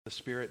the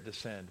Spirit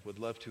descend, would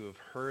love to have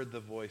heard the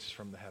voice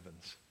from the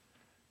heavens.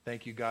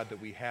 Thank you, God,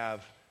 that we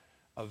have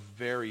a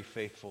very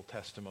faithful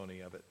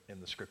testimony of it in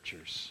the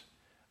Scriptures.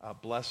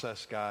 Bless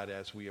us, God,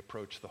 as we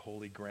approach the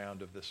holy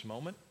ground of this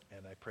moment,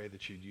 and I pray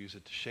that you'd use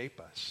it to shape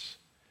us,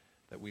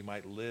 that we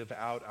might live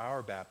out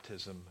our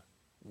baptism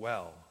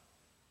well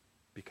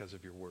because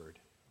of your word.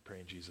 I pray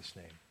in Jesus'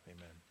 name.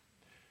 Amen.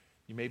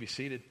 You may be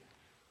seated.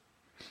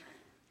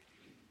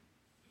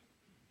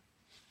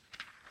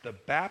 The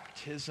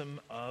baptism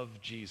of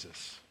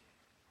Jesus.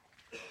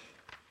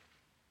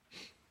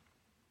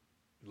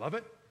 Love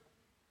it?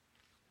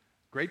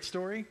 Great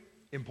story?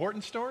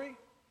 Important story?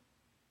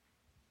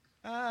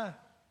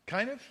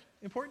 Kind of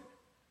important?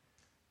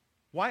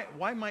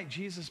 Why might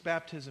Jesus'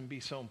 baptism be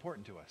so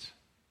important to us?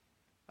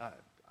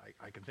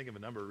 I can think of a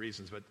number of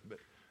reasons, but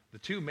the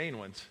two main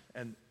ones,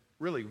 and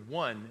really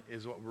one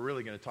is what we're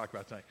really going to talk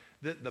about tonight.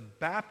 The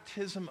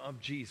baptism of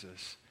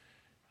Jesus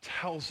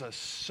tells us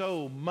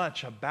so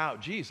much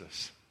about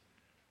Jesus,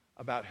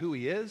 about who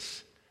he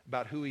is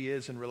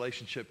in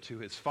relationship to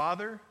his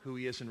Father, who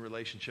he is in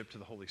relationship to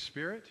the Holy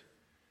Spirit,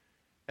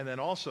 and then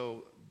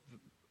also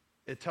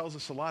it tells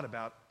us a lot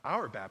about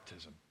our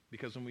baptism,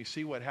 because when we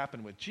see what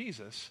happened with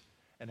Jesus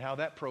and how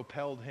that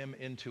propelled him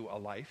into a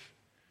life,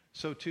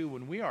 so too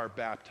when we are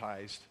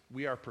baptized,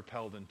 we are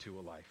propelled into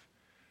a life.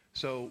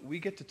 So we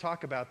get to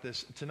talk about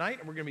this tonight,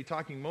 and we're going to be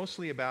talking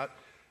mostly about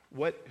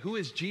who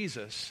is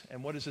Jesus,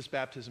 and what does this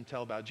baptism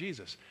tell about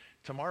Jesus?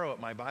 Tomorrow at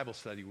my Bible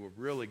study, we're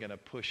really going to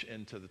push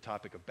into the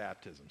topic of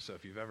baptism. So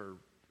if you've ever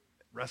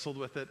wrestled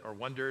with it or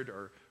wondered,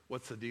 or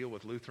what's the deal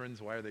with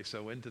Lutherans, why are they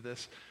so into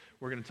this?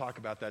 We're going to talk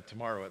about that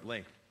tomorrow at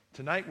length.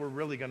 Tonight, we're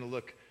really going to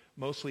look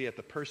mostly at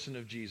the person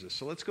of Jesus.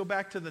 So let's go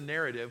back to the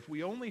narrative.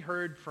 We only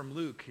heard from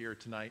Luke here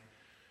tonight,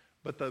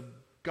 but the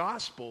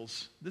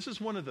Gospels, this is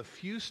one of the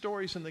few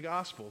stories in the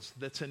Gospels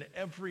that's in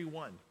every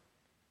one,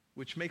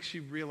 which makes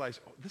you realize,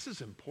 oh, this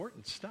is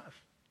important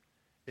stuff.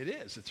 It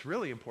is. It's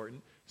really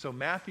important. So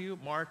Matthew,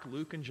 Mark,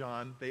 Luke, and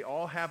John, they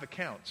all have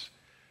accounts.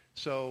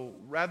 So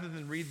rather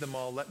than read them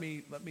all, let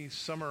me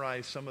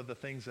summarize some of the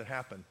things that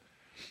happen.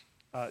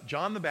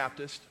 John the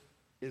Baptist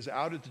is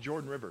out at the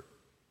Jordan River.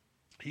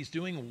 He's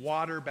doing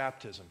water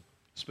baptism.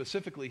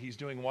 Specifically, he's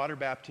doing water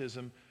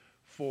baptism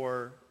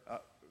for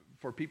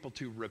people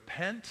to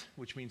repent,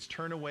 which means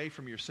turn away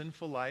from your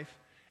sinful life,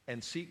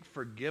 and seek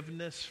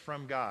forgiveness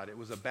from God. It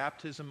was a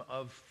baptism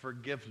of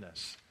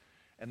forgiveness.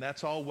 And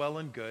that's all well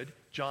and good.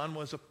 John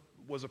was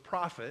a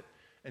prophet,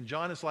 and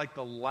John is like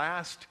the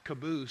last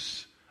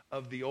caboose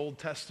of the Old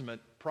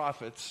Testament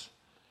prophets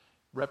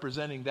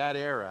representing that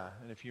era.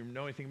 And if you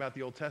know anything about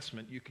the Old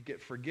Testament, you could get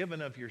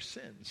forgiven of your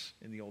sins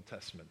in the Old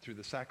Testament through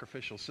the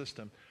sacrificial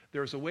system.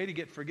 There was a way to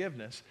get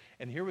forgiveness,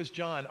 and here was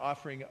John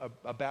offering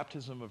a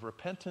baptism of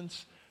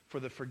repentance for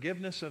the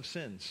forgiveness of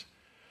sins.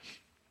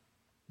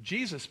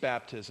 Jesus'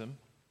 baptism,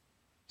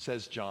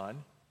 says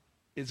John,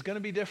 is going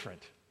to be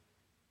different.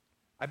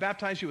 I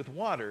baptize you with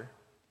water.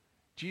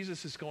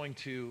 Jesus is going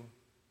to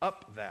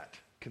up that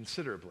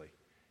considerably.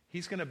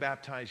 He's going to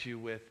baptize you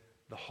with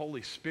the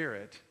Holy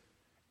Spirit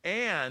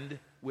and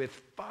with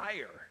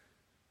fire.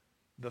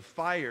 The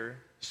fire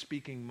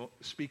speaking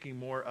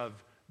more of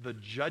the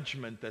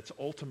judgment that's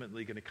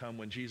ultimately going to come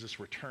when Jesus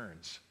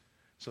returns.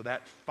 So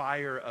that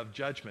fire of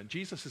judgment.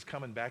 Jesus is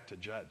coming back to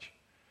judge.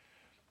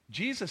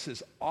 Jesus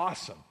is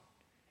awesome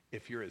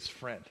if you're his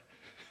friend.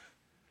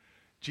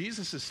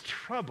 Jesus is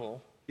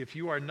trouble if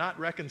you are not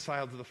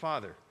reconciled to the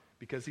Father,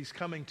 because he's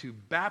coming to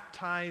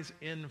baptize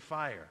in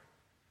fire.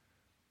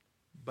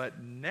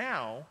 But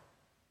now,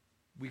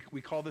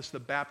 we call this the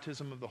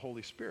baptism of the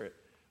Holy Spirit,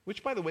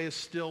 which, by the way, is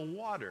still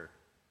water.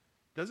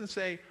 It doesn't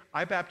say,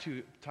 I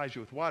baptize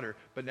you with water,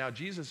 but now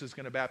Jesus is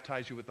going to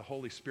baptize you with the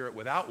Holy Spirit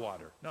without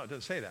water. No, it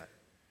doesn't say that.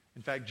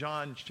 In fact,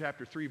 John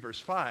chapter 3, verse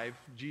 5,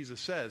 Jesus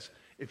says,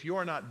 if you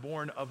are not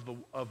born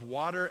of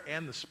water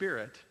and the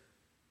Spirit,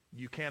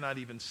 you cannot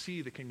even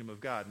see the kingdom of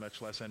God,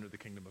 much less enter the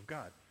kingdom of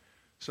God.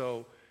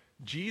 So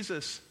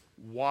Jesus'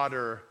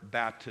 water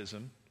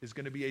baptism is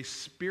going to be a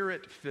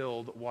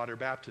Spirit-filled water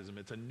baptism.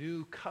 It's a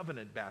new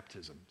covenant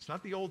baptism. It's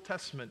not the Old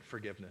Testament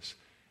forgiveness.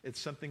 It's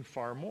something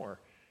far more.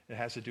 It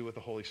has to do with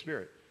the Holy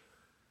Spirit.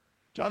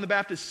 John the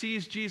Baptist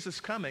sees Jesus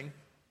coming,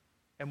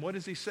 and what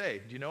does he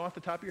say? Do you know off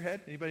the top of your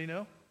head? Anybody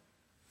know?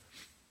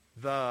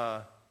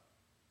 The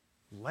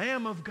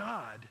Lamb of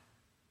God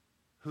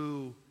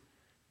who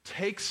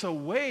takes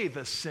away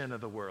the sin of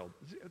the world.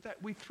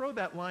 We throw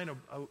that line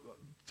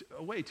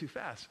away too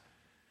fast.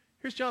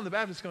 Here's John the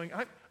Baptist going,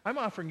 I'm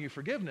offering you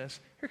forgiveness.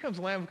 Here comes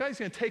the Lamb of God. He's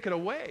going to take it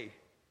away.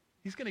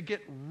 He's going to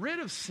get rid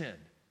of sin.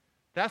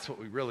 That's what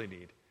we really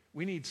need.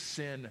 We need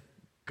sin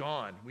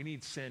gone. We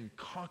need sin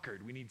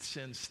conquered. We need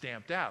sin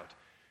stamped out.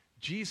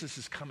 Jesus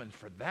is coming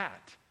for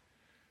that.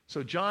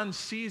 So John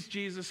sees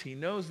Jesus. He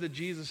knows that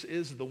Jesus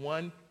is the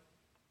one.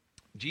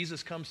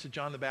 Jesus comes to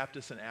John the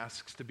Baptist and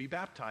asks to be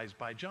baptized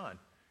by John.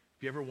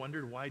 Have you ever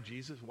wondered why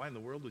in the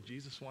world would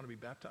Jesus want to be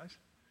baptized?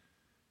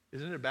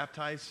 Isn't it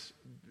a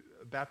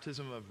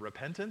baptism of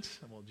repentance?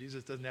 Well,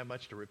 Jesus doesn't have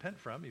much to repent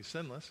from. He's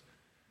sinless.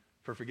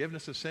 For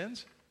forgiveness of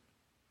sins?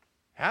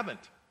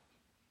 Haven't.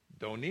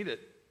 Don't need it.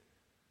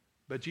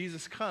 But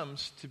Jesus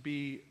comes to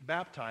be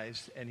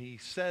baptized, and he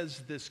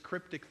says this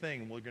cryptic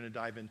thing we're going to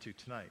dive into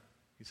tonight.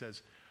 He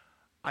says,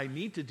 I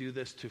need to do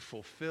this to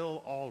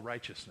fulfill all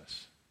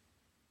righteousness.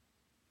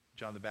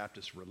 John the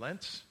Baptist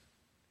relents,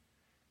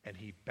 and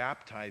he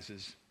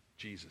baptizes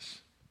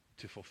Jesus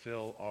to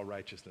fulfill all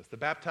righteousness. The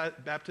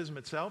baptism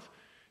itself,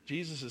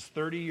 Jesus is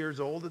 30 years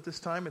old at this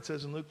time. It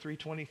says in Luke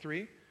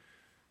 3:23.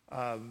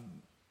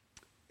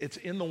 It's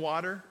in the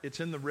water. It's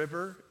in the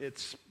river.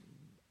 It's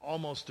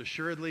almost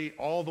assuredly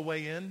all the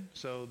way in.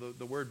 So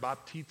the word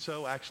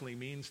baptizo actually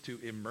means to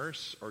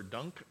immerse or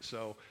dunk.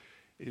 So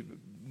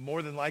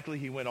more than likely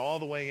he went all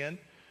the way in.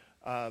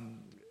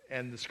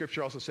 And the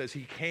scripture also says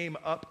he came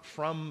up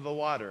from the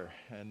water.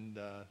 And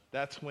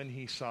that's when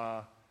he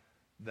saw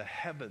the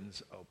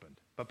heavens opened.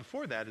 But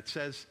before that, it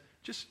says,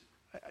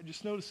 I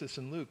just noticed this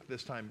in Luke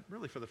this time,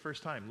 really for the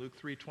first time,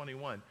 Luke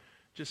 3:21.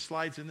 Just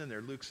slides in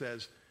there. Luke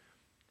says,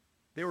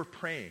 they were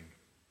praying.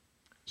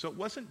 So it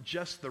wasn't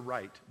just the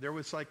rite. There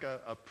was like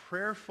a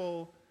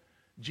prayerful,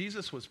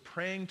 Jesus was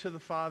praying to the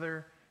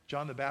Father.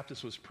 John the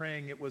Baptist was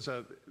praying.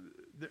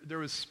 There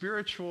was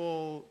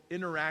spiritual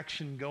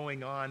interaction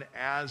going on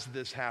as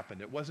this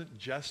happened. It wasn't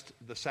just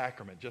the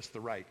sacrament, just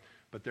the rite,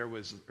 but there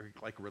was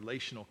like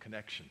relational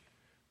connection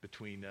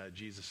between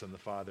Jesus and the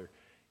Father,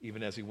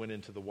 even as he went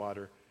into the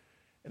water.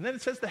 And then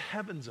it says the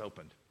heavens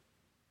opened.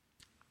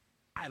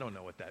 I don't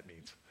know what that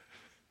means.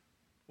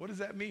 What does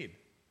that mean?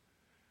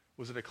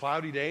 Was it a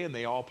cloudy day and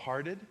they all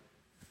parted?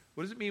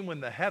 What does it mean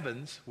when the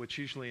heavens, which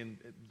usually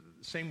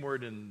same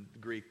word in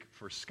Greek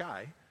for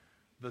sky,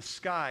 the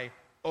sky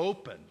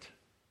opened?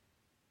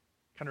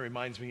 Kind of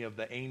reminds me of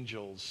the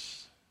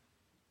angels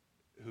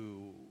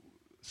who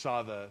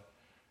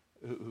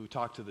who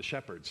talked to the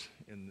shepherds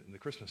in the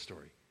Christmas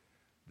story.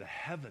 The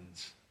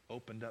heavens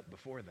opened up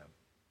before them.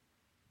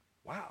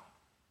 Wow.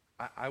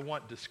 I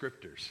want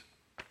descriptors.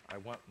 I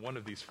want one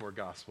of these four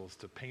Gospels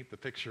to paint the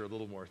picture a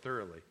little more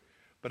thoroughly.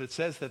 But it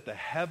says that the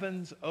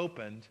heavens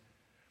opened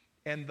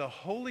and the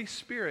Holy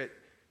Spirit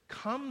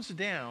comes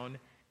down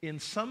in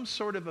some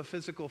sort of a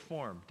physical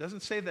form.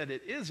 Doesn't say that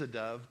it is a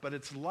dove, but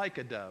it's like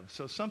a dove.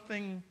 So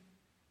something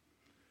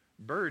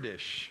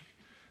birdish,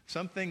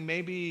 something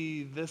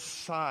maybe this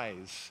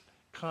size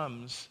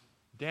comes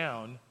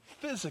down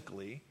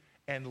physically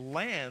and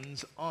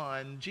lands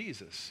on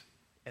Jesus.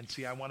 And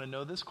see, I want to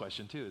know this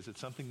question too. Is it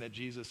something that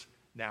Jesus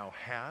now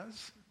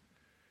has?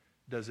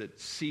 Does it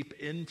seep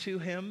into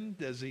him?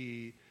 Does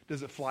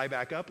it fly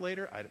back up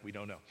later? We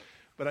don't know.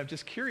 But I'm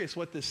just curious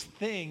what this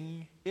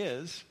thing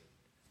is.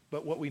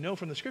 But what we know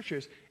from the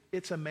scriptures,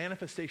 it's a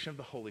manifestation of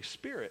the Holy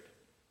Spirit.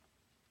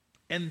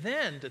 And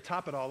then, to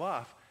top it all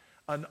off,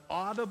 an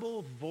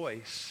audible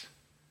voice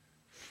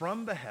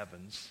from the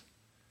heavens,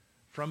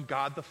 from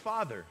God the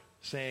Father,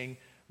 saying,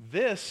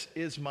 "This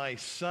is my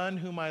Son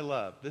whom I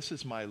love. This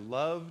is my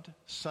loved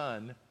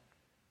Son,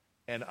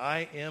 and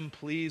I am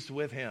pleased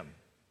with him."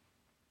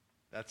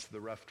 That's the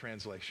rough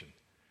translation.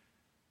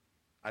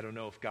 I don't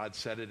know if God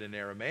said it in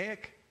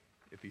Aramaic,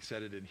 if he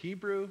said it in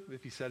Hebrew,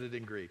 if he said it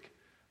in Greek.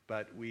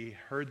 But we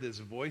heard this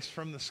voice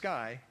from the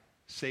sky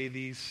say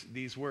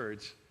these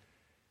words.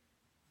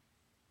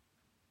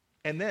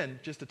 And then,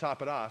 just to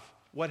top it off,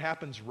 what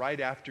happens right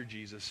after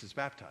Jesus is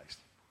baptized?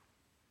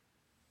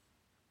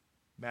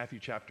 Matthew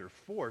chapter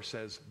 4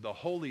 says, the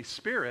Holy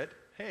Spirit,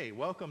 hey,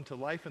 welcome to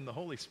life in the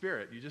Holy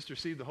Spirit. You just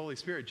received the Holy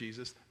Spirit,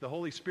 Jesus. The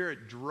Holy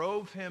Spirit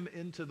drove him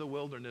into the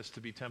wilderness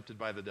to be tempted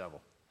by the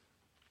devil.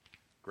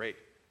 Great.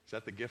 Is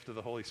that the gift of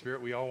the Holy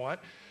Spirit we all want?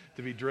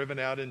 To be driven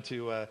out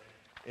into a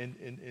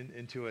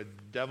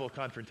devil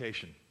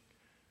confrontation.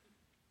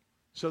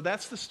 So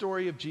that's the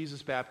story of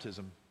Jesus'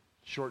 baptism,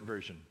 short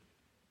version.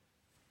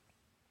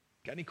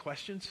 Got any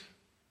questions?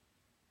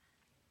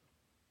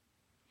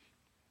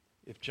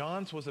 If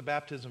John's was a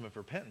baptism of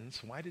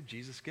repentance, why did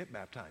Jesus get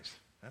baptized?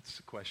 That's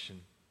a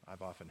question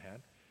I've often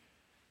had.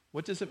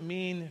 What does it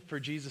mean for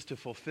Jesus to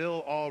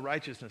fulfill all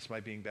righteousness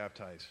by being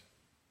baptized?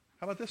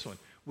 How about this one?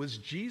 Was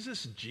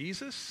Jesus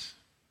Jesus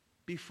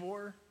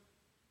before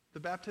the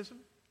baptism?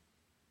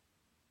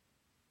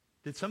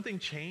 Did something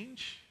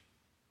change?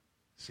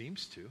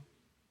 Seems to.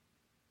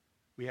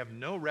 We have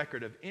no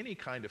record of any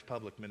kind of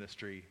public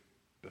ministry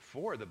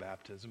before the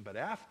baptism, but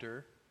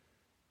after,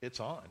 it's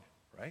on,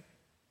 right?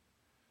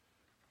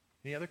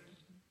 Any other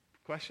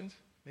questions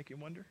make you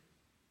wonder?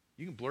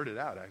 You can blurt it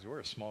out. Actually, we're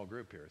a small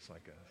group here. It's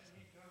like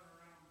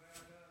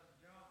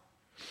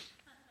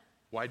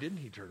Why didn't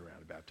he turn around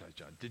and baptize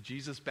John? Did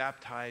Jesus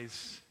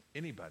baptize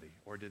anybody,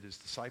 or did his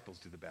disciples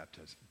do the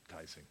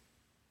baptizing?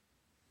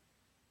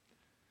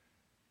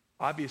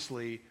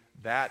 Obviously,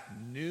 that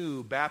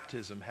new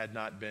baptism had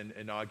not been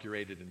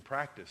inaugurated in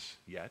practice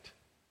yet,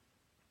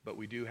 but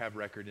we do have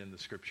record in the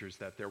scriptures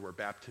that there were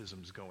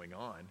baptisms going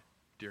on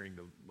during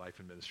the life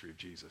and ministry of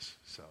Jesus.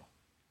 So,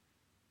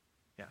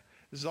 yeah,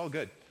 this is all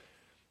good.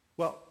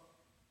 Well,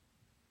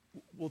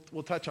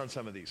 we'll touch on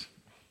some of these.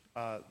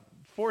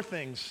 4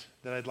 things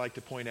that I'd like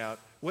to point out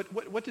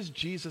What does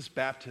Jesus'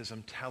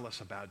 baptism tell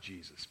us about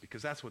Jesus?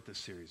 Because that's what this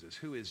series is.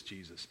 Who is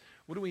Jesus?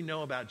 What do we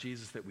know about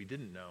Jesus that we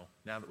didn't know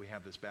now that we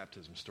have this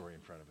baptism story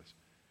in front of us?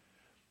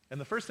 And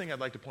the first thing I'd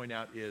like to point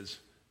out is,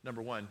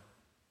 number one,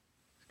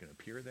 it's going to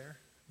appear there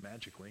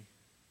magically,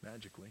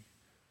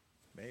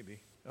 maybe.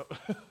 Oh.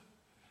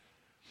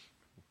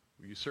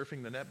 Were you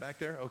surfing the net back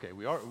there? Okay,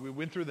 we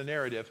went through the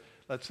narrative.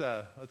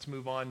 Let's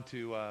move on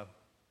to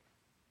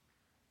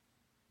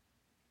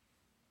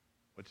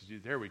what did you?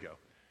 There we go.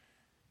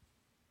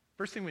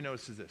 First thing we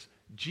notice is this: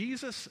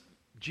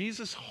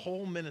 Jesus'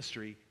 whole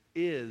ministry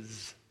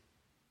is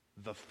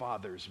the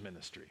Father's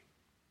ministry.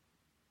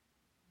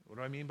 What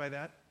do I mean by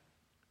that?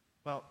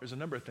 Well, there's a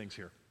number of things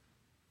here.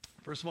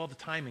 First of all, the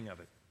timing of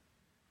it.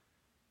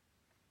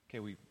 Okay,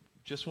 we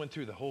just went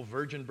through the whole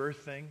virgin birth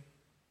thing,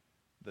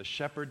 the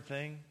shepherd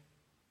thing.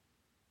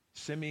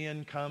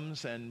 Simeon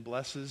comes and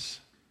blesses.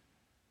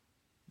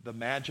 The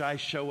Magi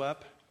show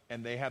up,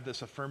 and they have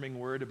this affirming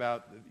word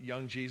about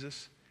young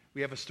Jesus.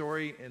 We have a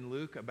story in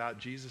Luke about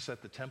Jesus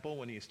at the temple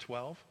when he's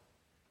 12.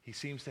 He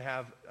seems to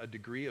have a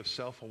degree of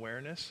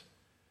self-awareness.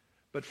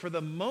 But for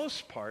the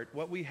most part,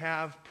 what we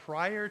have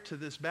prior to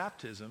this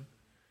baptism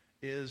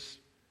is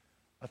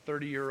a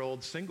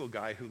 30-year-old single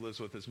guy who lives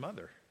with his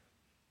mother.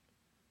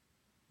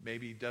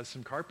 Maybe does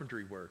some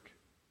carpentry work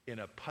in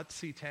a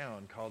putsy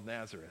town called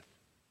Nazareth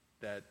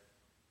that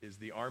is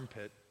the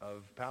armpit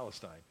of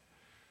Palestine.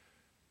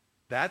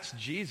 That's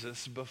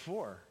Jesus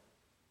before.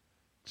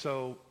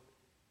 So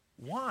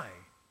why?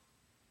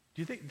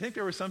 Do you think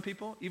there were some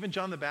people, even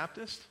John the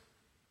Baptist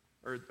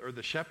or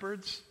the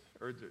shepherds,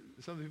 or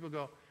some people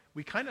go,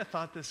 we kind of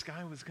thought this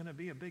guy was going to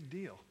be a big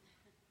deal.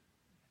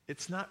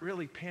 It's not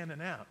really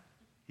panning out.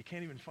 He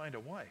can't even find a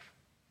wife.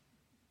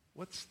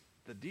 What's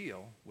the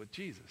deal with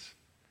Jesus?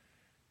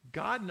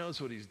 God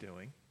knows what he's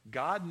doing.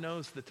 God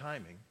knows the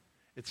timing.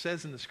 It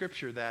says in the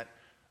scripture that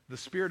the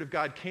Spirit of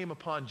God came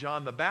upon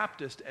John the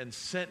Baptist and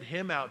sent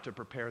him out to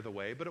prepare the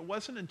way, but it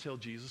wasn't until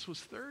Jesus was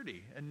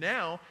 30. And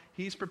now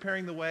he's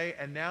preparing the way,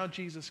 and now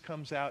Jesus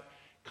comes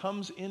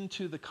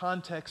into the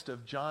context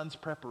of John's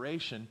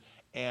preparation,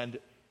 and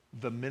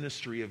the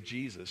ministry of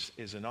Jesus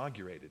is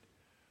inaugurated.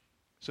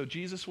 So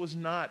Jesus was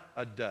not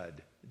a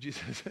dud.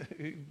 Jesus,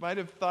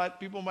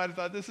 people might have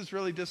thought this is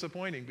really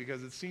disappointing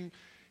because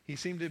he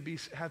seemed to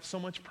have so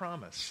much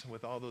promise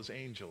with all those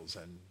angels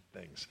and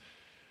things.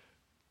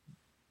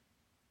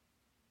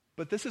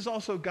 But this is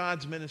also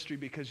God's ministry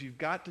because you've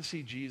got to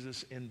see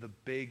Jesus in the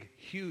big,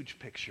 huge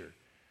picture.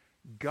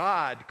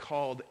 God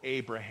called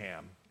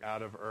Abraham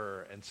out of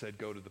Ur and said,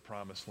 go to the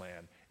promised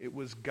land. It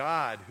was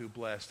God who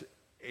blessed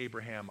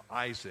Abraham,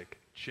 Isaac,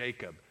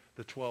 Jacob,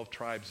 the 12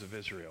 tribes of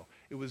Israel.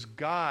 It was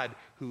God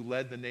who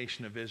led the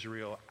nation of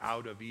Israel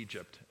out of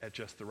Egypt at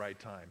just the right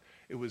time.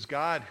 It was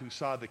God who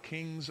saw the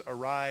kings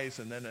arise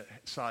and then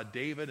saw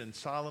David and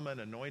Solomon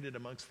anointed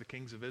amongst the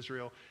kings of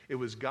Israel. It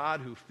was God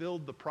who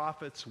filled the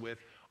prophets with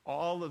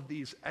all of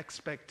these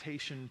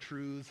expectation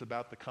truths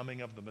about the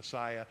coming of the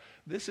Messiah.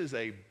 This is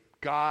a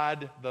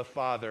God the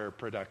Father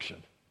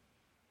production.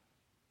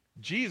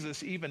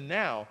 Jesus, even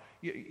now,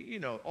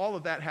 all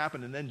of that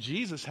happened, and then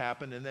Jesus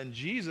happened, and then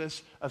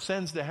Jesus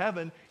ascends to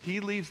heaven. He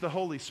leaves the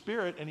Holy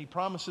Spirit, and he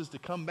promises to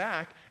come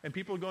back, and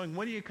people are going,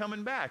 when are you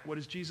coming back? What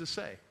does Jesus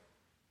say?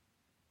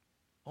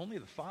 Only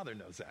the Father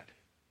knows that.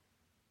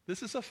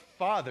 This is a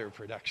Father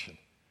production.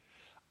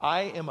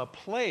 I am a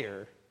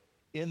player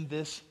in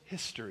this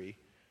history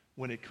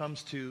when it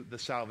comes to the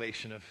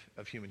salvation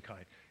of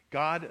humankind.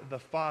 God the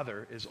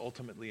Father is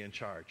ultimately in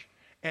charge.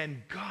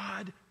 And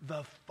God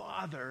the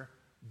Father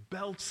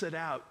belts it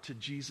out to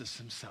Jesus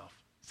himself.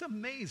 It's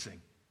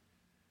amazing.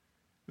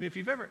 I mean, if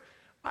you've ever,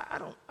 I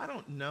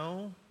don't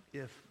know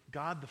if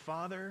God the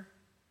Father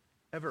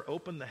ever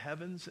opened the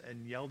heavens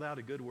and yelled out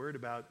a good word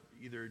about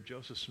either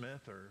Joseph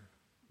Smith or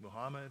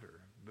Muhammad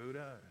or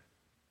Buddha.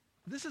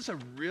 This is a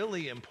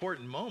really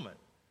important moment.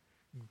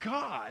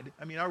 God,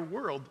 our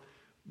world,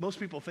 most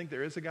people think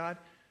there is a God,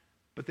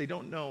 but they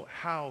don't know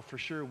how for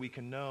sure we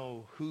can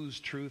know whose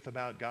truth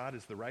about God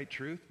is the right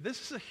truth.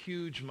 This is a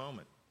huge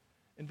moment.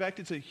 In fact,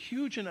 it's a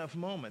huge enough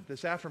moment,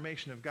 this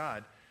affirmation of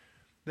God,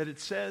 that it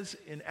says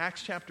in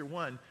Acts chapter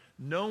 1,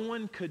 no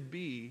one could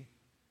be,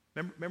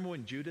 remember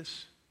when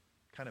Judas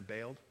kind of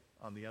bailed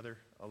on the other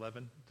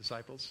 11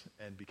 disciples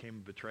and became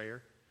a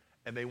betrayer?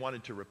 And they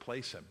wanted to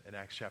replace him in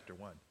Acts chapter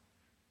 1.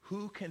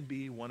 Who can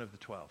be one of the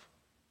 12?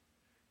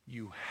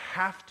 You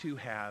have to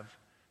have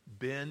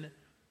been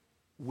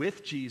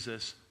with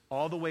Jesus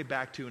all the way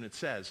back to, and it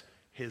says,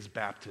 his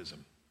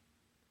baptism.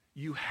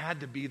 You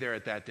had to be there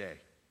at that day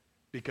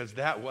because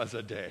that was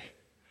a day.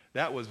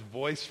 That was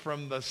voice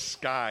from the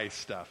sky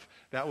stuff.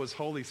 That was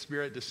Holy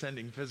Spirit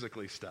descending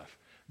physically stuff.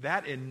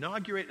 That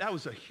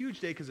was a huge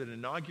day because it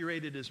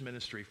inaugurated his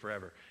ministry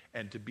forever.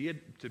 And to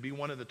be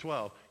one of the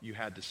 12, you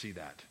had to see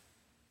that.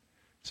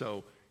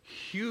 So,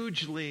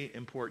 hugely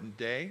important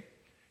day.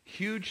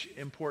 Huge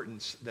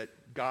importance that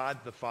God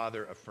the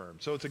Father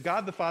affirmed. So it's a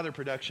God the Father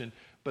production,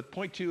 but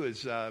point 2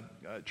 is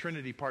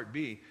Trinity Part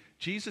B.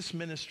 Jesus'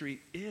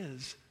 ministry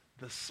is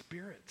the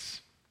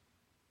Spirit's.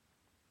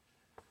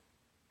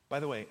 By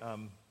the way,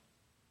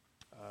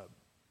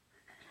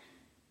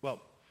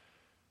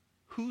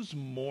 who's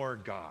more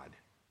God?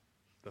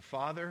 The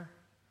Father,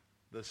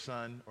 the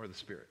Son, or the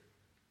Spirit?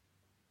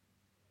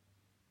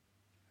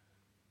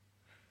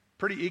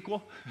 Pretty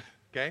equal,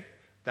 okay?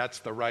 That's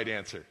the right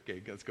answer.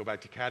 Okay, let's go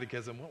back to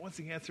catechism. What was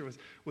the answer?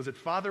 Was it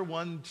Father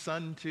 1,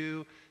 Son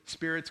 2,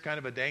 Spirit's kind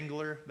of a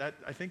dangler? That,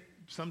 I think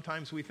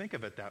sometimes we think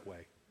of it that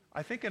way.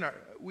 I think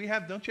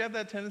don't you have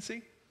that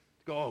tendency?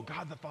 To go, oh,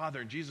 God the Father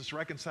and Jesus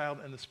reconciled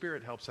and the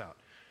Spirit helps out.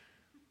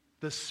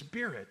 The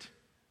Spirit,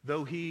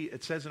 though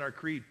it says in our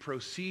creed,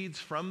 proceeds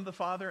from the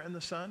Father and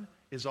the Son,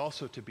 is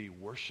also to be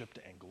worshiped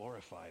and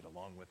glorified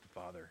along with the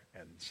Father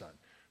and the Son.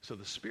 So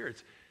the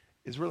Spirit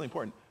is really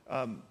important.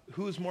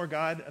 Who is more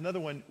God? Another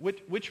one,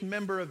 which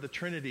member of the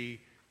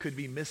Trinity could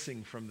be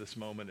missing from this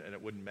moment and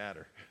it wouldn't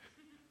matter?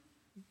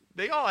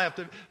 They all have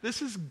to.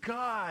 This is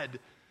God.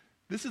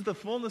 This is the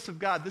fullness of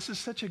God. This is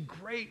such a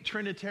great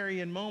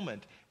Trinitarian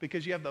moment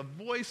because you have the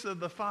voice of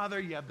the Father,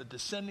 you have the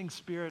descending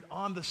Spirit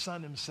on the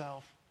Son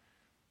himself.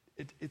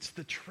 It's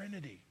the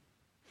Trinity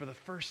for the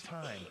first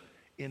time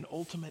in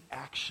ultimate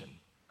action.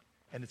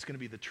 And it's going to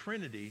be the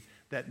Trinity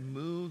that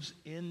moves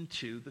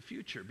into the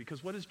future.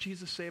 Because what does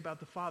Jesus say about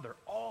the Father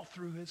all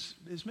through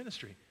his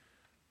ministry?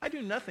 I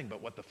do nothing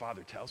but what the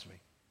Father tells me.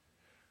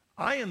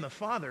 I and the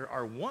Father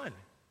are one.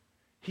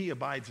 He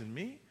abides in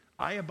me.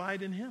 I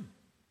abide in him.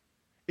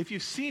 If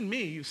you've seen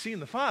me, you've seen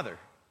the Father.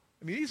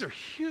 I mean, these are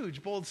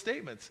huge, bold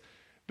statements.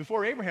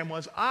 Before Abraham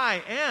was,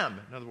 I am.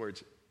 In other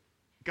words,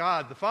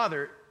 God the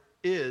Father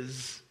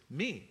is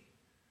me.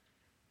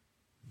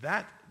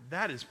 That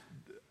is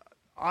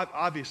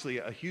obviously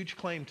a huge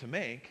claim to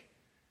make,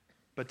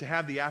 but to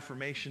have the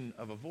affirmation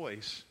of a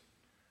voice.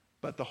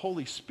 But the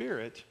Holy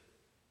Spirit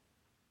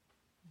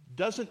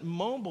doesn't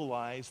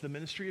mobilize the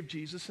ministry of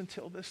Jesus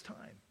until this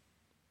time.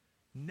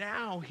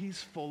 Now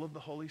he's full of the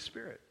Holy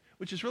Spirit,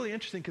 which is really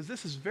interesting because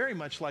this is very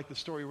much like the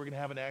story we're going to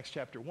have in Acts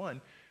chapter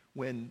 1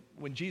 when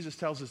Jesus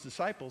tells his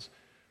disciples,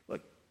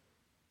 look,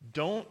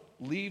 don't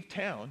leave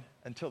town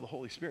until the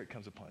Holy Spirit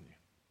comes upon you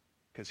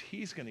because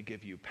he's going to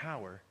give you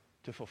power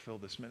to fulfill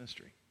this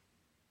ministry.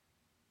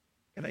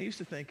 And I used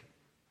to think,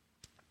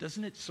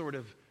 doesn't it sort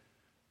of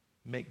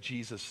make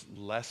Jesus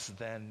less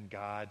than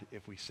God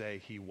if we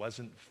say he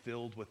wasn't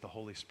filled with the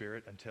Holy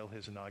Spirit until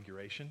his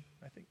inauguration?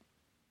 I think,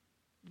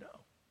 no.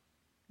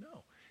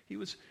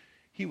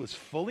 He was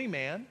fully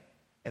man,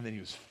 and then he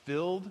was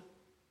filled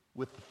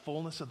with the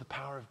fullness of the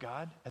power of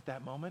God at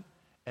that moment.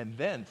 And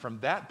then from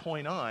that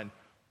point on,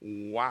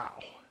 wow,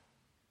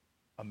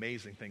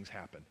 amazing things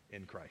happen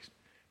in Christ.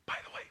 By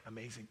the way,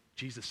 amazing.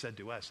 Jesus said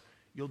to us,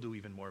 you'll do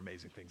even more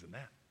amazing things than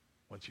that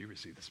once you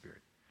receive the Spirit.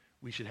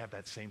 We should have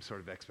that same sort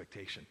of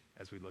expectation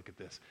as we look at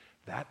this.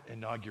 That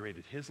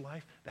inaugurated his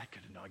life. That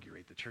could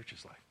inaugurate the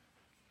church's life.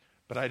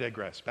 But I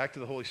digress. Back to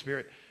the Holy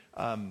Spirit.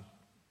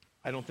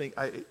 I don't think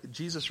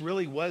Jesus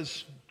really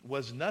was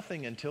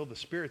nothing until the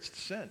Spirit's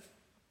descent.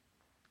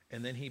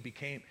 And then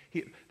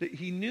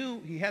he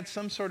knew he had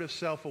some sort of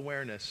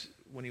self-awareness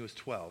when he was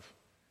 12.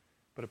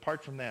 But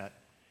apart from that,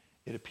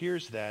 it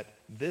appears that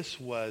this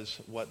was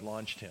what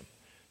launched him.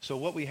 So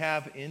what we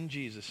have in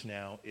Jesus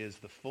now is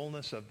the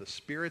fullness of the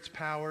Spirit's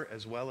power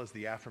as well as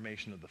the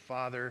affirmation of the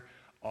Father,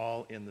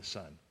 all in the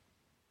Son.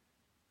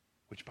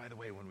 Which, by the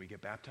way, when we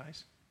get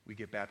baptized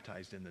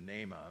in the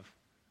name of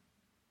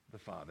the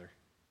Father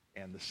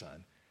and the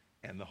Son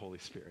and the Holy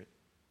Spirit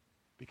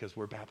because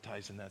we're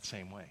baptized in that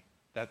same way.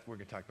 We're going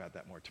to talk about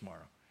that more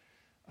tomorrow.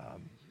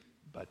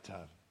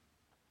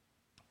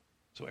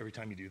 So every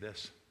time you do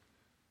this,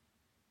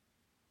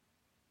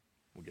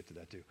 we'll get to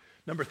that too.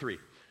 Number 3.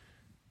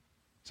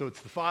 So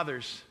it's the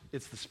Father's,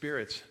 it's the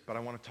Spirit's, but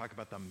I want to talk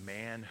about the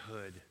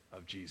manhood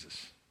of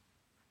Jesus.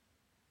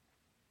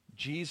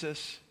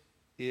 Jesus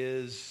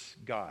is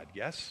God,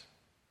 yes?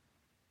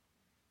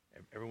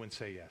 Everyone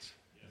say yes.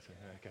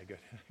 Okay,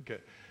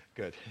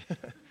 good.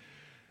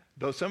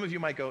 Though some of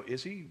you might go,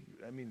 is he?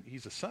 I mean,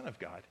 he's a son of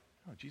God.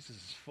 No, Jesus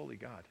is fully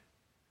God.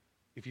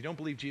 If you don't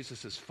believe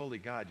Jesus is fully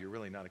God, you're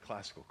really not a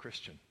classical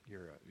Christian.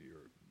 You're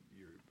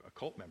a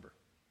cult member.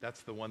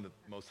 That's the one that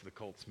most of the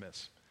cults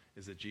miss,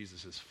 is that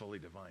Jesus is fully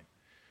divine.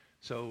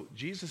 So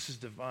Jesus is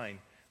divine,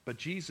 but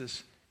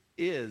Jesus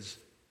is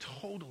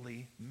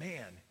totally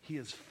man. He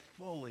is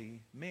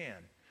fully man.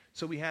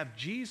 So we have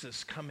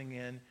Jesus coming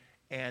in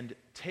and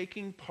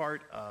taking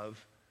part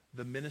of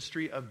the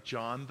ministry of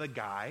John the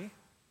Guy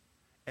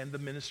and the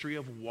ministry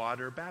of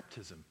water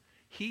baptism.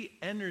 He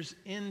enters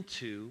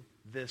into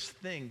this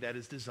thing that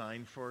is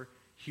designed for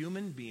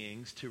human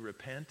beings to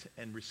repent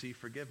and receive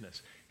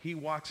forgiveness. He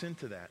walks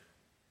into that.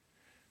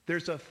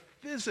 There's a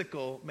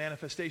physical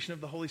manifestation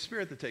of the Holy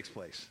Spirit that takes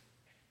place.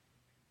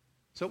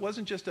 So it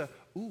wasn't just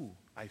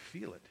I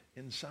feel it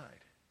inside.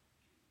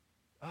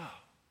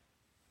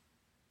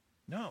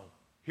 No,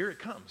 here it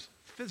comes.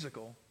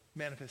 Physical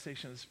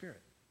manifestation of the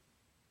Spirit.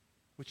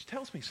 Which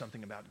tells me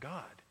something about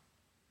God.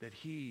 That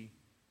he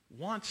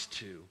wants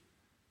to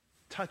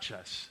touch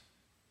us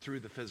through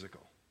the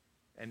physical.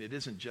 And it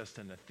isn't just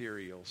an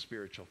ethereal,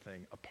 spiritual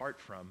thing apart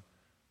from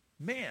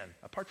man,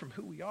 apart from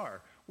who we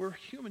are. We're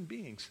human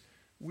beings.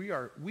 We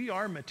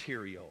are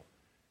material.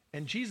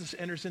 And Jesus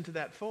enters into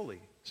that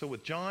fully. So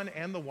with John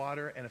and the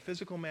water and a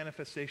physical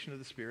manifestation of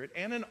the Spirit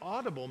and an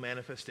audible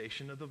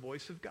manifestation of the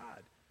voice of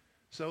God.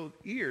 So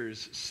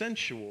ears,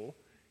 sensual,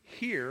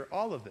 hear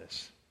all of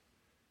this.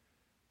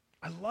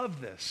 I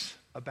love this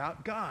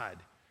about God.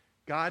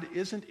 God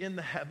isn't in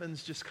the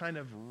heavens just kind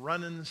of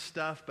running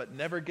stuff but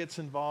never gets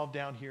involved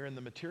down here in the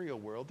material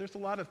world. There's a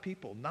lot of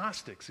people,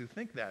 Gnostics, who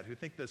think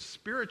the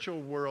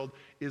spiritual world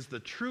is the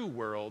true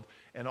world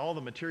and all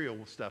the material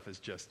stuff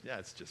is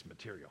it's just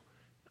material.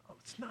 No,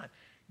 it's not.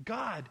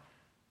 God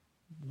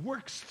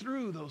works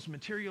through those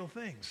material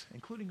things,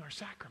 including our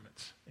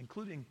sacraments,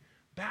 including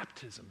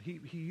baptism.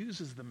 He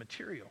uses the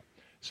material.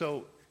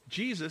 So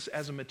Jesus,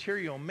 as a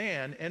material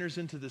man, enters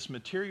into this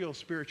material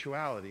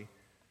spirituality.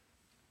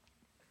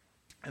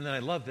 And then I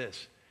love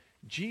this.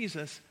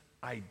 Jesus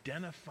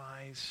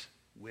identifies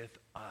with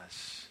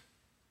us.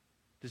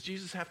 Does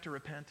Jesus have to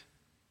repent?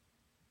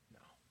 No.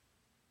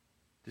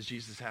 Does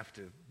Jesus have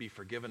to be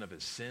forgiven of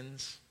his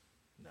sins?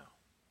 No.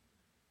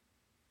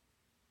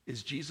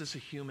 Is Jesus a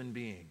human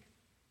being?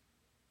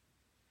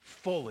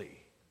 Fully.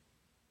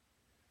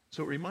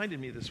 So it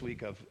reminded me this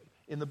week of,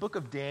 in the book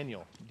of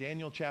Daniel,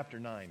 Daniel chapter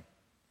 9.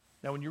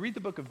 Now, when you read the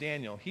book of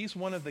Daniel, he's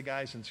one of the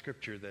guys in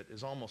Scripture that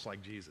is almost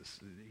like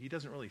Jesus. He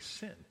doesn't really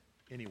sin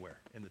anywhere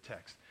in the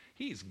text.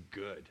 He's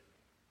good.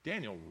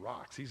 Daniel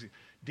rocks.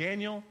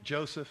 Daniel,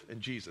 Joseph,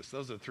 and Jesus.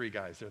 Those are the three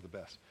guys. They're the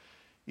best.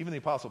 Even the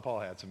Apostle Paul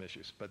had some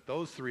issues, but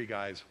those three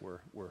guys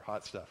were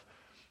hot stuff.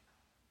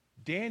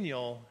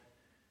 Daniel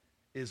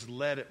is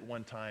led at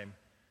one time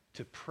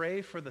to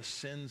pray for the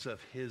sins of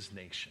his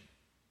nation.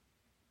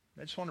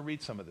 I just want to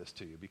read some of this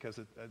to you because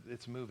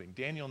it's moving.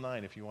 Daniel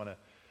 9, if you want to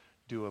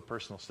do a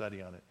personal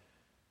study on it.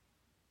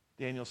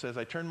 Daniel says,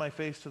 I turned my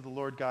face to the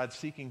Lord God,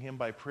 seeking him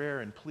by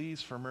prayer and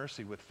pleas for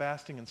mercy with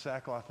fasting and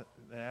sackcloth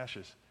and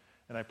ashes.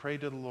 And I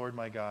prayed to the Lord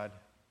my God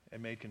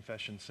and made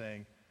confession,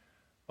 saying,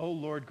 O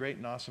Lord, great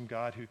and awesome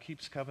God, who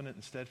keeps covenant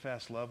and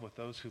steadfast love with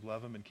those who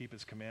love him and keep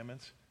his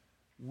commandments,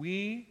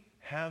 we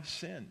have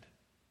sinned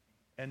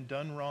and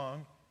done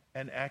wrong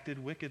and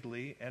acted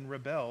wickedly and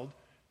rebelled,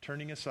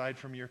 turning aside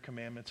from your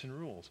commandments and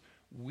rules.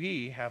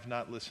 We have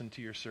not listened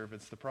to your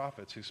servants, the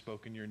prophets, who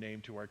spoke in your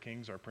name to our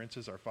kings, our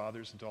princes, our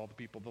fathers, and to all the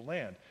people of the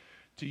land.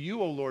 To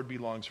you, O Lord,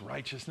 belongs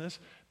righteousness,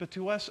 but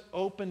to us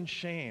open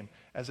shame,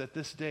 as at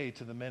this day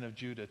to the men of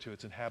Judah, to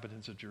its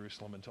inhabitants of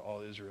Jerusalem, and to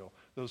all Israel,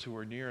 those who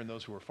are near and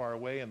those who are far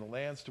away, and the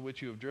lands to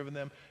which you have driven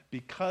them,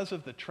 because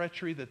of the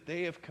treachery that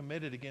they have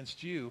committed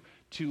against you.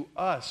 To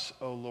us,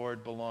 O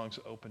Lord, belongs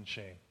open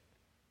shame.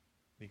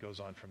 He goes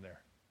on from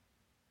there.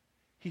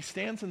 He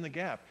stands in the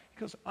gap. He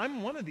goes,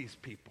 I'm one of these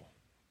people.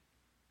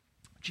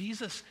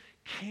 Jesus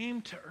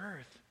came to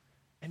earth,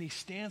 and he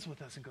stands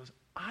with us and goes,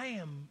 I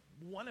am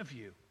one of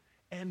you,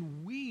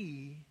 and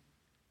we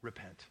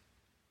repent.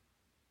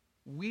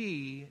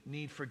 We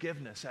need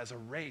forgiveness as a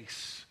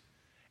race,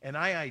 and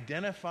I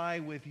identify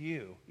with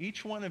you,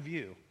 each one of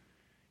you.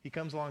 He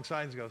comes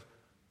alongside and goes,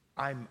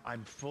 I'm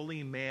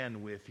fully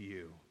man with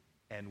you,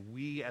 and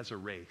we as a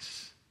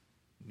race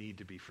need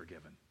to be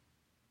forgiven.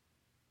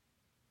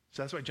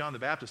 So that's why John the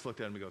Baptist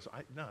looked at him and goes,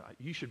 no,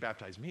 you should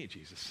baptize me,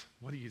 Jesus.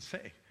 What do you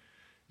say?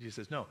 Jesus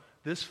says, no,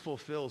 this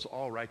fulfills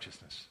all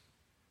righteousness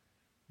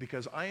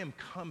because I am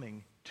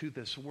coming to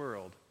this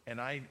world and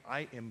I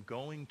am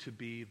going to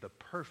be the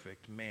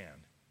perfect man.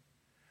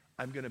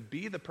 I'm going to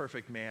be the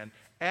perfect man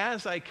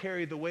as I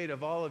carry the weight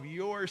of all of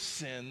your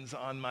sins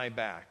on my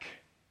back.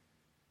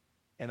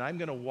 And I'm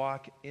going to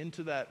walk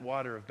into that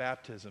water of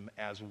baptism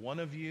as one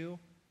of you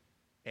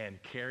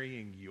and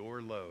carrying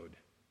your load.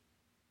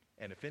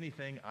 And if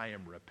anything, I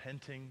am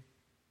repenting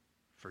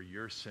for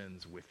your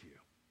sins with you.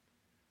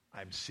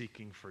 I'm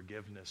seeking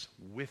forgiveness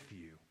with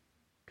you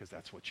because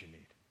that's what you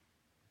need.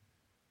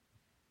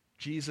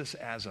 Jesus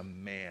as a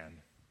man,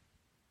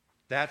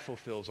 that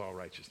fulfills all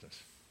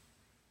righteousness.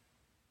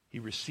 He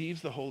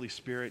receives the Holy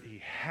Spirit.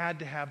 He had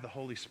to have the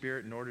Holy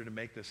Spirit in order to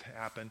make this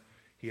happen.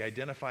 He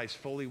identifies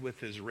fully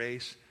with his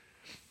race.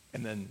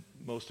 And then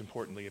most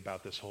importantly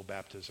about this whole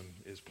baptism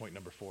is point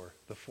number 4,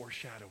 the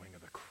foreshadowing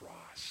of the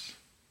cross.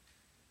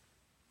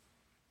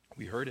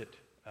 We heard it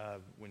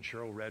when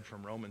Cheryl read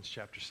from Romans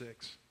chapter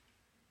 6.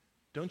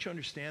 Don't you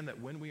understand that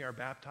when we are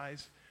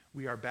baptized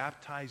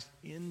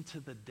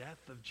into the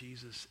death of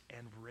Jesus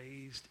and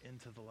raised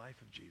into the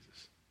life of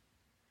Jesus?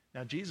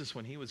 Now, Jesus,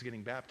 when he was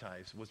getting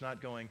baptized, was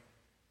not going,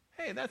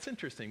 hey, that's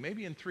interesting.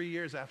 Maybe in 3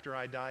 years after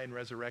I die and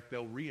resurrect,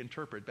 they'll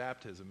reinterpret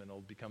baptism and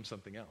it'll become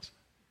something else.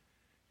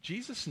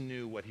 Jesus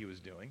knew what he was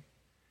doing.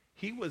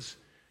 He was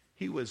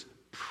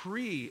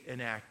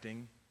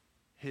pre-enacting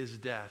his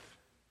death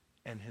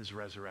and his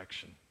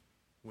resurrection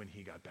when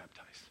he got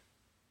baptized.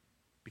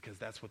 Because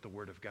that's what the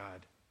Word of God,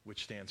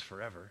 which stands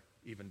forever,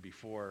 even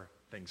before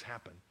things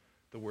happen,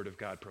 the Word of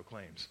God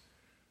proclaims.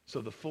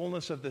 So the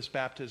fullness of this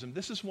baptism,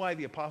 this is why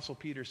the Apostle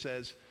Peter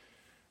says,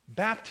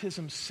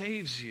 baptism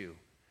saves you.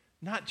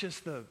 Not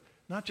just the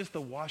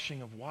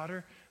washing of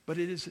water, but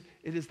it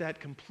is that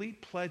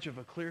complete pledge of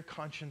a clear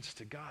conscience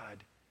to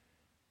God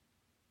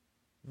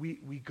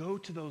We go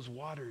to those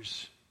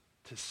waters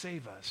to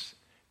save us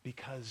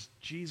because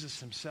Jesus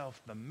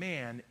himself, the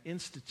man,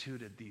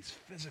 instituted these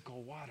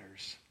physical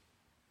waters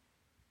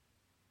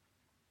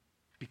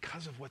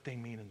because of what they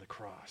mean in the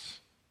cross.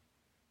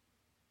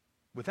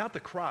 Without the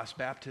cross,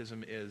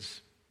 baptism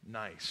is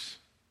nice.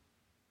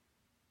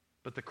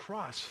 But the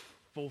cross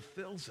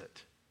fulfills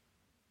it.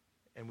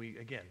 And we,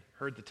 again,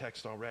 heard the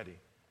text already.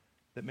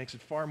 That makes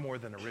it far more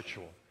than a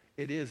ritual.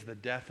 It is the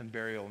death and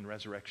burial and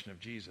resurrection of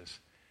Jesus.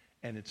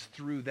 And it's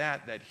through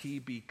that that he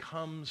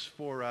becomes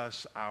for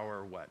us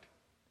our what?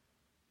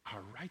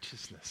 Our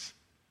righteousness.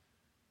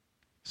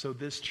 So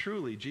this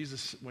truly,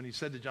 Jesus, when he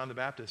said to John the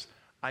Baptist,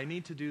 I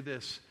need to do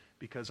this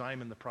because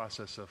I'm in the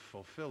process of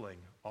fulfilling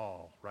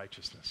all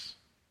righteousness.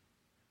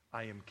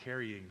 I am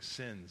carrying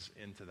sins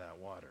into that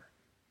water.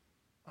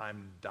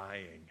 I'm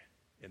dying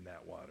in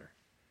that water.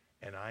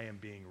 And I am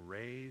being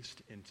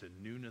raised into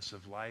newness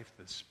of life,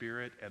 the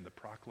Spirit and the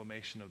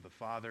proclamation of the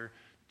Father,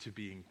 to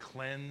being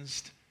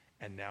cleansed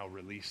and now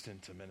released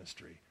into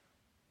ministry.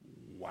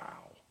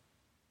 Wow.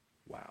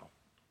 Wow.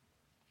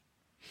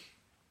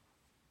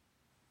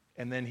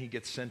 And then he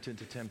gets sent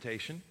into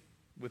temptation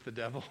with the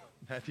devil,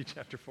 Matthew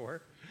chapter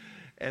 4.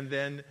 And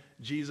then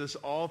Jesus,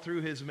 all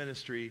through his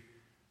ministry,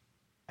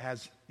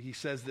 he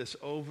says this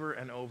over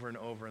and over and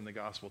over in the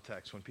gospel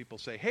text. When people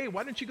say, hey,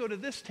 why don't you go to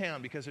this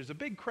town because there's a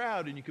big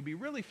crowd and you could be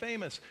really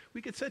famous.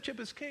 We could set you up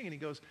as king. And he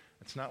goes,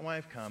 that's not why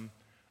I've come.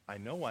 I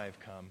know why I've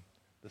come.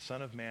 The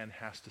Son of Man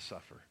has to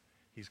suffer.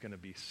 He's going to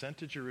be sent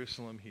to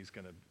Jerusalem. He's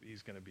going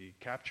to be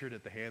captured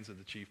at the hands of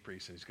the chief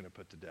priests, and he's going to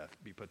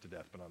be put to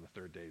death, but on the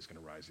third day he's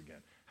going to rise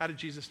again. How did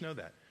Jesus know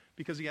that?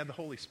 Because he had the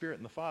Holy Spirit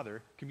and the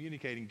Father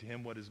communicating to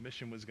him what his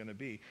mission was going to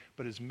be.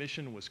 But his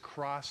mission was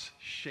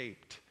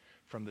cross-shaped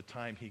from the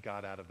time he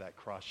got out of that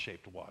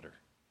cross-shaped water.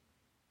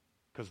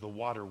 Because the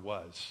water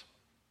was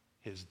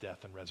his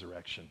death and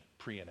resurrection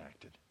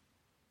pre-enacted.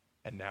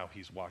 And now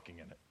he's walking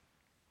in it.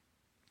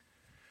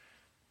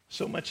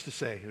 So much to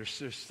say.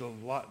 There's still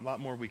a lot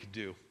more we could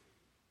do.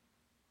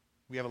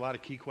 We have a lot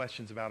of key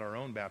questions about our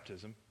own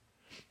baptism.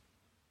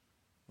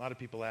 A lot of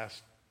people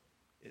ask,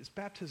 is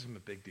baptism a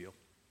big deal?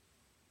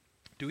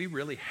 Do we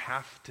really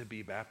have to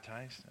be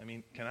baptized? I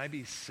mean, can I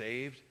be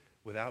saved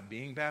without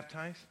being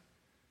baptized?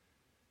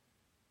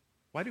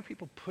 Why do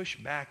people push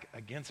back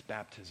against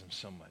baptism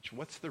so much?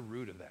 What's the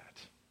root of that?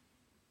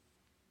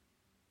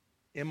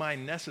 Am I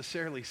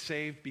necessarily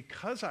saved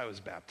because I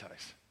was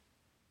baptized?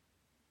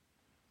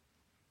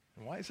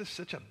 And why is this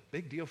such a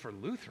big deal for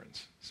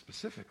Lutherans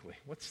specifically?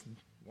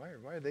 Why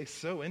are they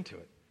so into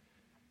it?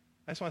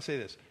 I just want to say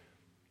this.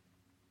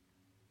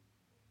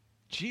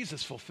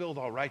 Jesus fulfilled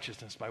all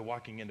righteousness by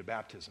walking into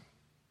baptism.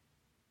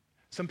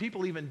 Some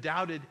people even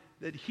doubted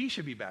that he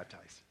should be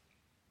baptized.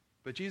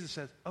 But Jesus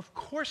says, of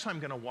course I'm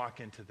going to walk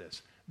into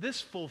this.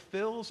 This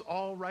fulfills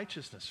all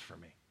righteousness for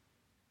me.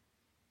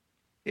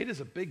 It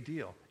is a big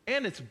deal.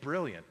 And it's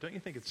brilliant. Don't you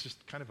think it's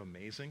just kind of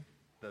amazing,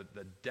 the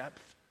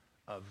depth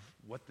of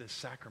what this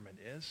sacrament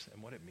is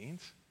and what it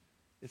means?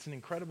 It's an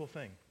incredible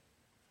thing.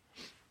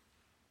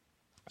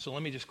 So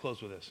let me just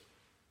close with this.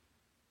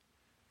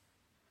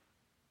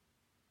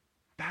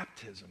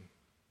 Baptism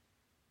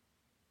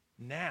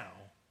now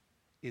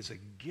is a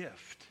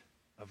gift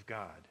of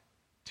God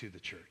to the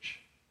church.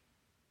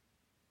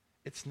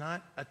 It's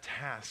not a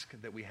task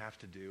that we have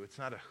to do. It's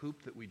not a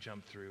hoop that we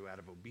jump through out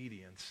of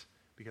obedience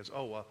because,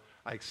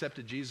 I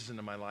accepted Jesus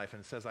into my life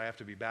and it says I have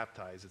to be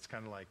baptized. It's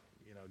kind of like,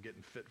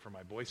 getting fit for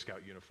my Boy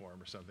Scout uniform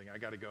or something. I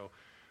got to go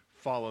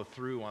follow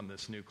through on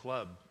this new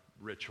club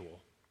ritual.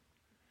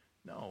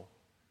 No.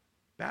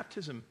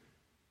 Baptism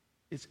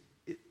is,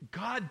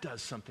 God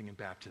does something in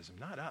baptism,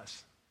 not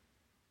us.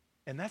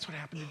 And that's what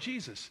happened to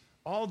Jesus.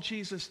 All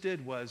Jesus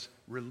did was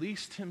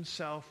released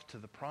himself to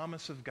the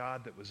promise of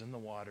God that was in the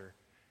water,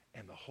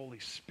 and the Holy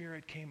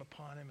Spirit came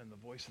upon him, and the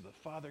voice of the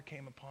Father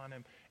came upon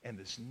him, and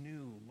this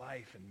new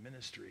life and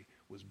ministry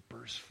was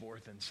burst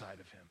forth inside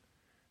of him.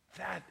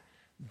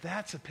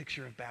 That's a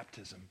picture of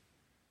baptism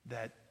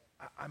that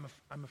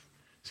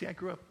I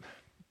grew up,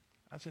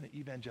 I was in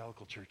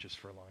evangelical churches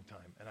for a long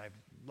time, and I have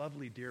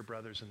lovely, dear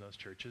brothers in those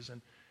churches,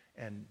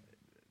 and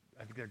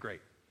I think they're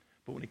great.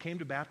 But when it came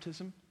to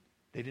baptism,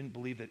 they didn't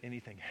believe that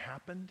anything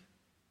happened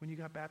when you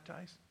got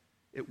baptized.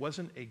 It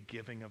wasn't a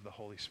giving of the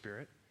Holy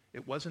Spirit.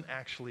 It wasn't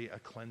actually a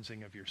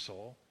cleansing of your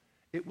soul.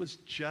 It was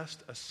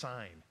just a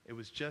sign. It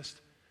was just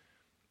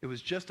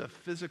a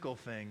physical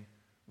thing.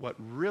 What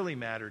really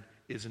mattered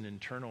is an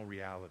internal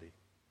reality.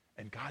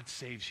 And God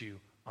saves you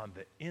on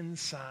the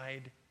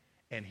inside,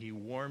 and he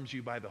warms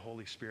you by the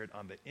Holy Spirit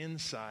on the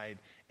inside,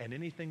 and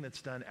anything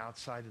that's done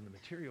outside in the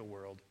material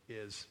world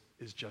is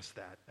just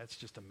that. That's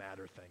just a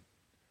matter thing.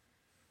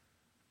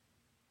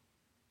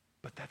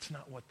 But that's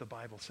not what the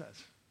Bible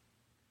says.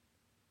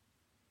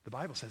 The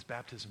Bible says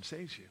baptism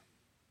saves you.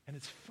 And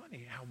it's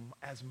funny how,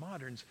 as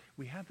moderns,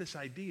 we have this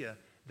idea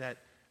that,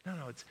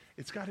 no,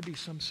 it's got to be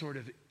some sort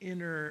of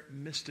inner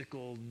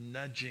mystical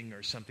nudging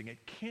or something.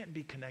 It can't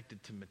be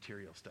connected to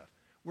material stuff.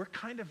 We're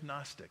kind of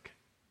Gnostic.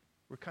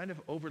 We're kind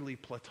of overly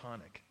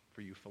Platonic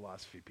for you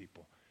philosophy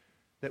people.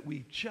 That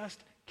we just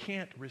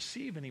can't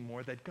receive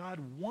anymore, that God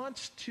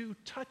wants to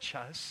touch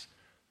us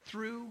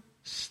through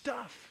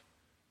stuff.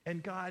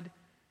 And God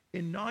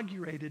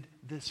inaugurated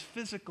this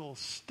physical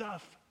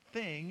stuff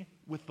thing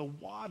with the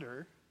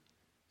water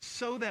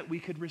so that we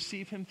could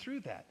receive him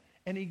through that.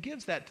 And he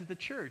gives that to the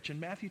church.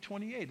 In Matthew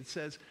 28, it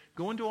says,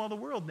 go into all the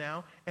world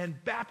now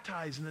and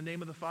baptize in the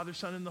name of the Father,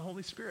 Son, and the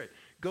Holy Spirit.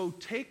 Go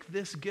take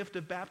this gift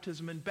of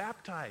baptism and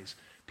baptize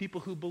people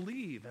who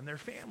believe and their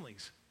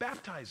families.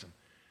 Baptize them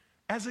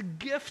as a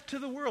gift to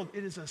the world.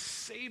 It is a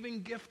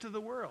saving gift to the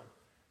world.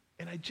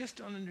 And I just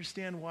don't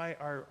understand why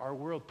our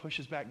world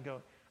pushes back and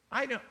go,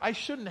 I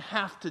shouldn't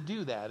have to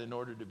do that in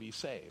order to be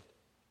saved.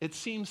 It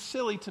seems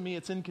silly to me.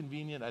 It's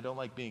inconvenient. I don't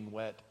like being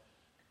wet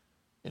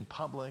in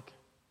public.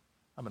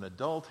 I'm an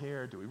adult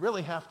here. Do we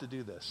really have to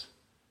do this?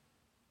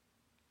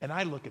 And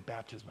I look at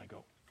baptism, I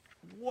go,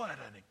 what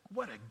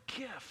a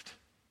gift.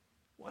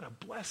 What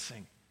a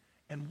blessing.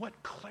 And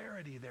what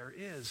clarity there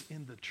is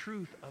in the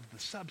truth of the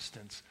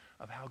substance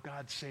of how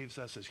God saves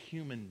us as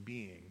human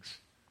beings.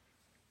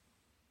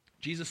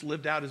 Jesus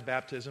lived out his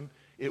baptism.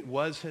 It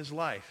was his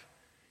life.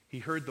 He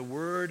heard the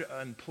word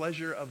and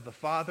pleasure of the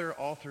Father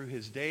all through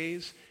his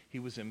days. He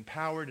was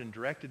empowered and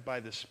directed by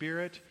the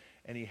Spirit,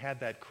 and he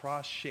had that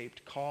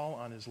cross-shaped call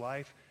on his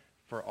life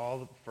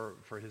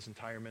for his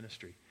entire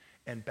ministry.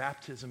 And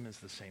baptism is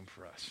the same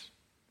for us.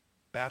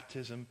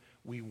 Baptism,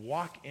 we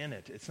walk in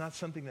it. It's not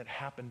something that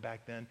happened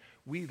back then.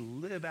 We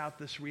live out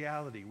this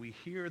reality. We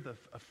hear the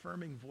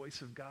affirming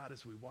voice of God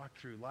as we walk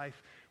through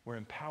life. We're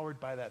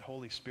empowered by that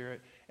Holy Spirit,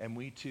 and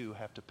we too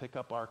have to pick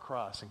up our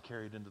cross and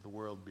carry it into the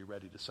world and be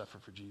ready to suffer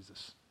for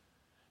Jesus.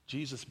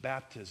 Jesus'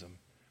 baptism,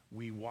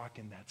 we walk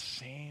in that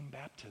same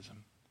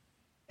baptism,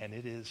 and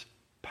it is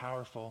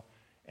powerful,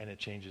 and it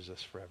changes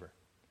us forever.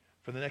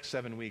 For the next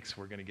 7 weeks,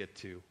 we're going to get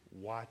to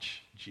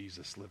watch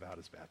Jesus live out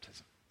his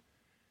baptism.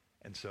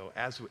 And so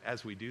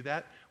as we do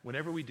that,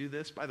 whenever we do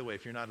this, by the way,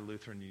 if you're not a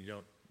Lutheran and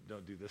you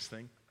don't do this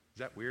thing, is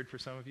that weird for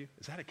some of you?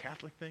 Is that a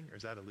Catholic thing or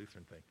is that a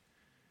Lutheran thing?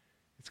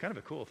 It's kind of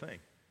a cool thing.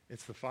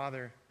 It's the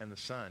Father and the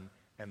Son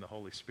and the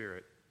Holy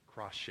Spirit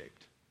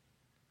cross-shaped.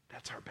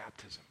 That's our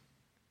baptism.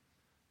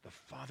 The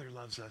Father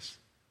loves us.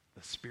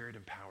 The Spirit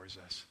empowers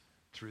us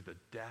through the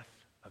death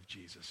of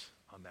Jesus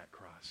on that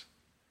cross.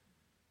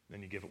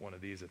 Then you give it one of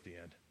these at the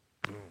end.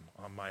 Boom,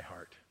 on my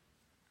heart.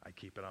 I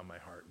keep it on my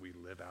heart. We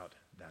live out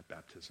that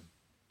baptism.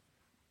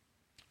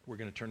 We're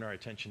going to turn our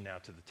attention now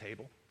to the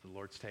table, the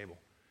Lord's table.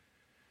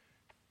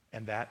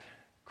 And that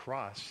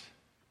cross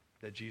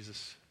that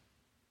Jesus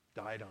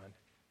died on,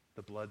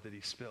 the blood that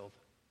he spilled,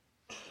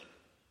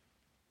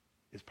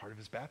 is part of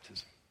his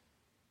baptism.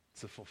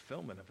 It's the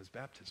fulfillment of his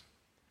baptism.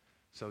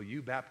 So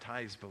you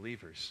baptized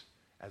believers,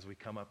 as we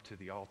come up to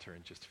the altar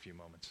in just a few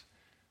moments,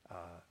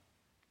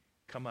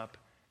 come up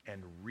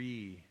and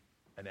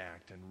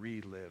reenact and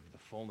relive the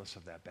fullness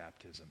of that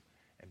baptism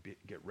and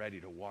get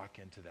ready to walk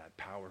into that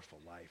powerful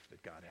life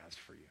that God has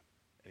for you.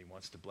 And he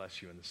wants to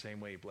bless you in the same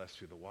way he blessed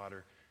through the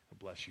water. He'll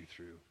bless you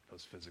through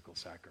those physical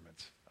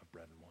sacraments of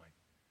bread and wine.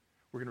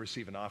 We're going to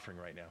receive an offering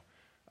right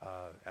now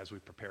as we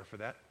prepare for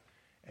that,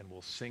 and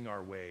we'll sing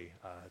our way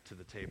to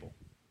the table.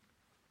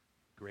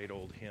 Great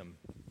old hymn.